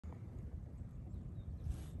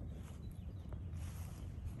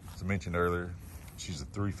I mentioned earlier, she's a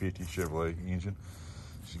 350 Chevrolet engine.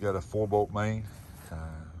 She's got a 4-bolt main.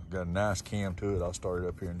 Got a nice cam to it. I'll start it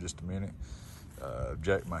up here in just a minute.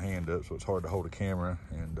 Jacked my hand up so it's hard to hold a camera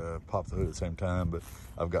and pop the hood at the same time, but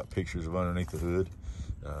I've got pictures of underneath the hood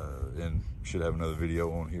and should have another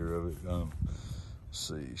video on here of it. Let's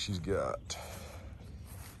see, she's got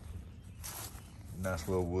a nice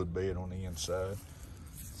little wood bed on the inside.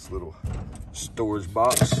 This little storage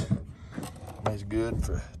box makes good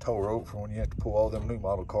for tow rope for when you have to pull all them new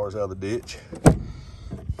model cars out of the ditch.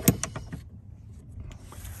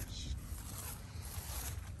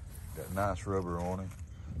 Got nice rubber on it,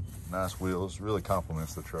 nice wheels, really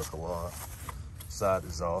complements the truck a lot. Side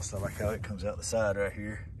exhaust, I like how it comes out the side right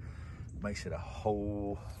here. Makes it a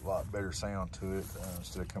whole lot better sound to it.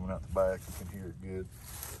 Instead of coming out the back, you can hear it good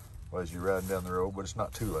as you're riding down the road, but it's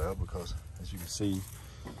not too loud because, as you can see,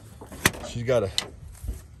 she's got a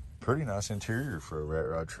pretty nice interior for a rat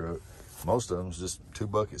rod truck. Most of them's just 2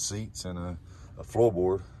 bucket seats and a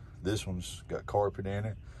floorboard. This one's got carpet in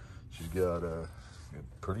it. She's got a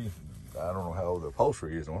pretty, I don't know how old the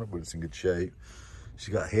upholstery is on it, but it's in good shape.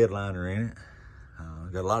 She's got headliner in it.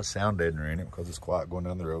 Got a lot of sound deadener in it because it's quiet going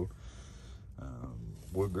down the road.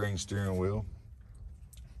 Wood grain steering wheel.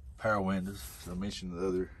 Power windows. As I mentioned in the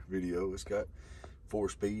other video, it's got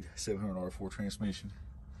 4-speed 700 R4 transmission.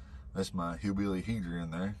 That's my hillbilly heater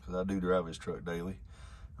in there because I do drive this truck daily.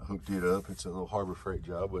 I hooked it up. It's a little Harbor Freight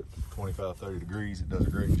job, but 25-30 degrees, it does a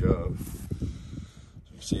great job.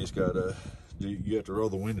 So you see it's got a, you have to roll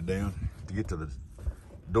the window down to get to the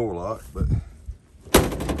door lock, but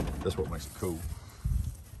that's what makes it cool.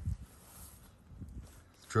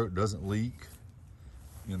 The truck doesn't leak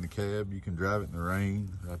in the cab. You can drive it in the rain.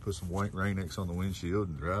 I put some Rain-X on the windshield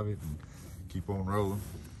and drive it and keep on rolling.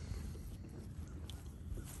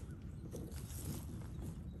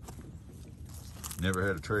 Never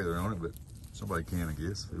had a trailer on it, but somebody can, I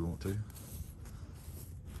guess, if they want to.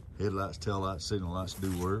 Headlights, taillights, signal lights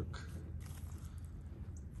do work.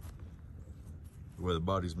 Where the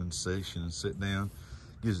body's been sectioned and sit down,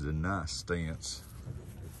 gives it a nice stance.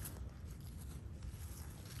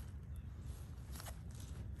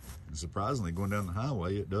 And surprisingly, going down the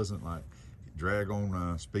highway, it doesn't like drag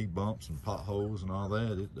on speed bumps and potholes and all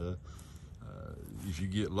that. It if you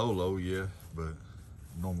get low, yeah, but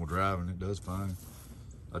normal driving, it does fine.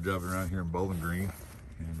 I drive it around here in Bowling Green,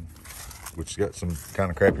 which has got some kind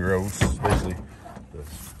of crappy roads, especially the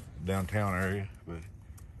downtown area, but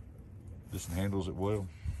this handles it well.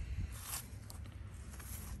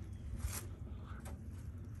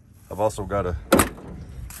 I've also got a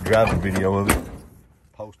driving video of it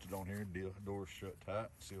posted on here. Doors shut tight,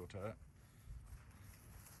 seal tight.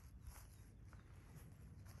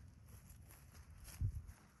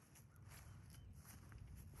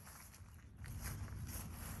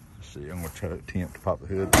 See, I'm gonna try to attempt to pop the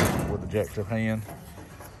hood with a jacked up hand.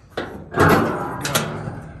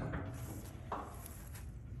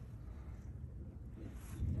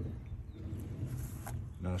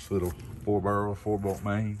 Nice little 4-barrel, 4-bolt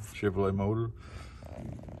main, Chevrolet motor.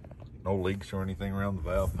 No leaks or anything around the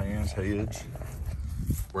valve pans, heads.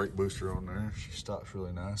 Brake booster on there. She stops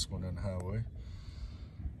really nice going down the highway.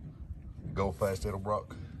 Go fast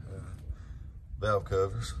Edelbrock valve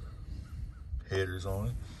covers. Headers on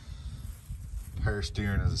it. Power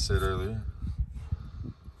steering, as I said earlier.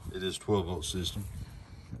 It is 12-volt system.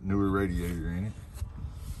 Newer radiator in it.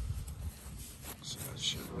 So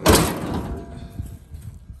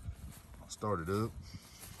I'll start it up.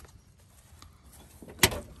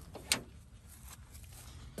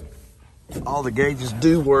 All the gauges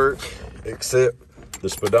do work except the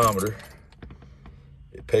speedometer.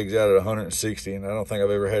 It pegs out at 160, and I don't think I've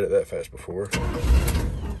ever had it that fast before.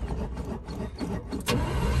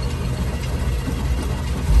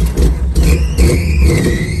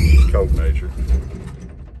 Cold nature.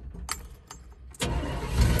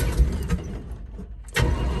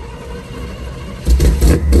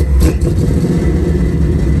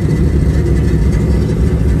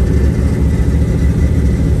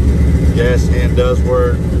 Gas hand does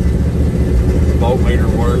work. Voltmeter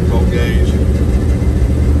works, volt gauge.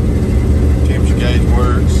 Temperature gauge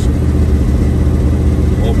works.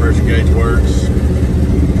 Oil pressure gauge works.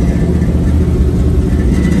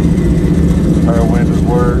 Power windows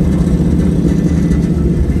work.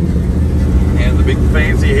 And the big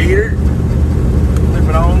fancy heater. Flip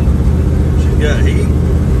it on. She's got heat.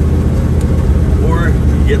 Or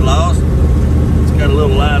you get lost, it's got a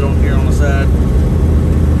little light on here on the side.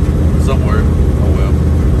 Somewhere. Oh well.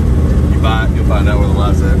 You buy it, you'll find out where the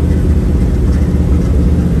light's at.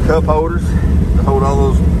 Cup holders to hold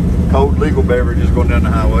all those cold legal beverages going down the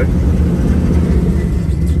highway.